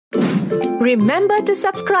Remember to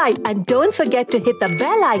subscribe and don't forget to hit the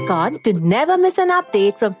bell icon to never miss an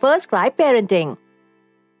update from First Cry Parenting.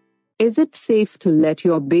 Is it safe to let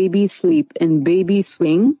your baby sleep in baby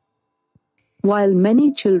swing? While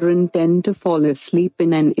many children tend to fall asleep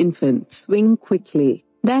in an infant swing quickly,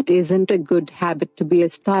 that isn't a good habit to be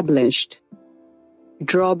established.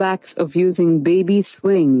 Drawbacks of using baby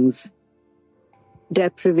swings: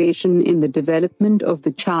 deprivation in the development of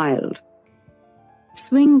the child.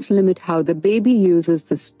 Swings limit how the baby uses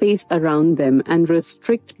the space around them and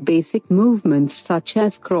restrict basic movements such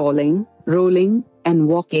as crawling, rolling, and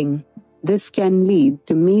walking. This can lead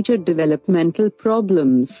to major developmental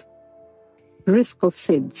problems. Risk of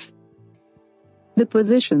SIDS. The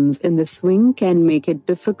positions in the swing can make it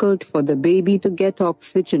difficult for the baby to get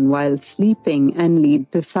oxygen while sleeping and lead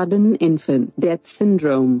to sudden infant death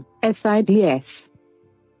syndrome, SIDS.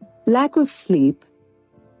 Lack of sleep.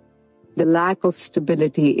 The lack of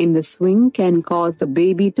stability in the swing can cause the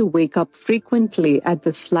baby to wake up frequently at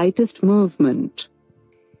the slightest movement.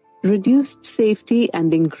 Reduced safety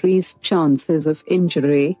and increased chances of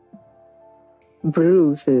injury.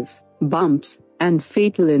 Bruises, bumps, and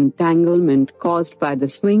fatal entanglement caused by the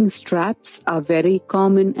swing straps are very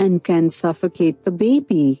common and can suffocate the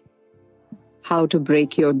baby. How to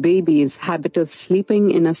break your baby's habit of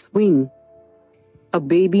sleeping in a swing. A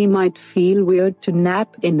baby might feel weird to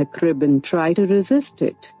nap in the crib and try to resist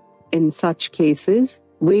it. In such cases,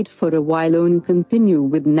 wait for a while and continue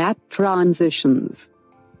with nap transitions.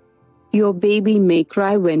 Your baby may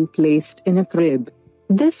cry when placed in a crib.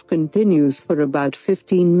 This continues for about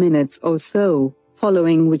 15 minutes or so,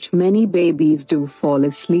 following which many babies do fall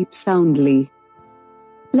asleep soundly.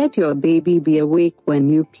 Let your baby be awake when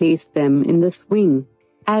you place them in the swing.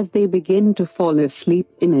 As they begin to fall asleep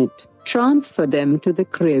in it, transfer them to the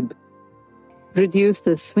crib. Reduce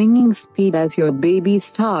the swinging speed as your baby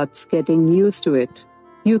starts getting used to it.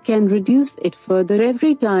 You can reduce it further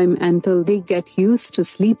every time until they get used to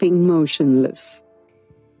sleeping motionless.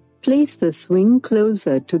 Place the swing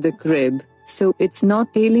closer to the crib, so it's not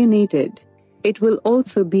alienated. It will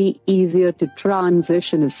also be easier to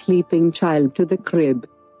transition a sleeping child to the crib.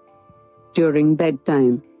 During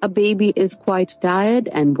bedtime, a baby is quite tired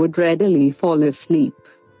and would readily fall asleep.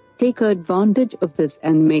 Take advantage of this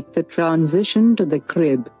and make the transition to the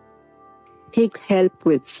crib. Take help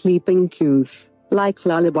with sleeping cues, like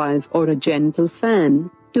lullabies or a gentle fan,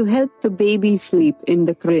 to help the baby sleep in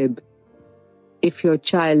the crib. If your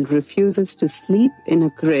child refuses to sleep in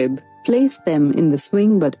a crib, place them in the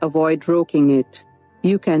swing but avoid rocking it.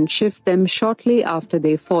 You can shift them shortly after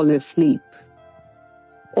they fall asleep.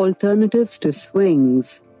 Alternatives to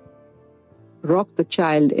swings. Rock the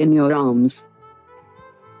child in your arms.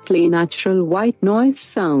 Play natural white noise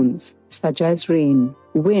sounds, such as rain,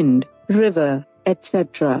 wind, river,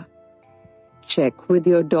 etc. Check with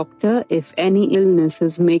your doctor if any illness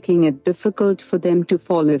is making it difficult for them to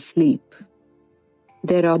fall asleep.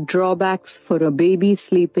 There are drawbacks for a baby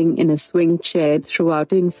sleeping in a swing chair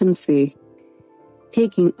throughout infancy.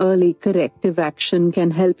 Taking early corrective action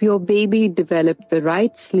can help your baby develop the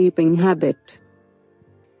right sleeping habit.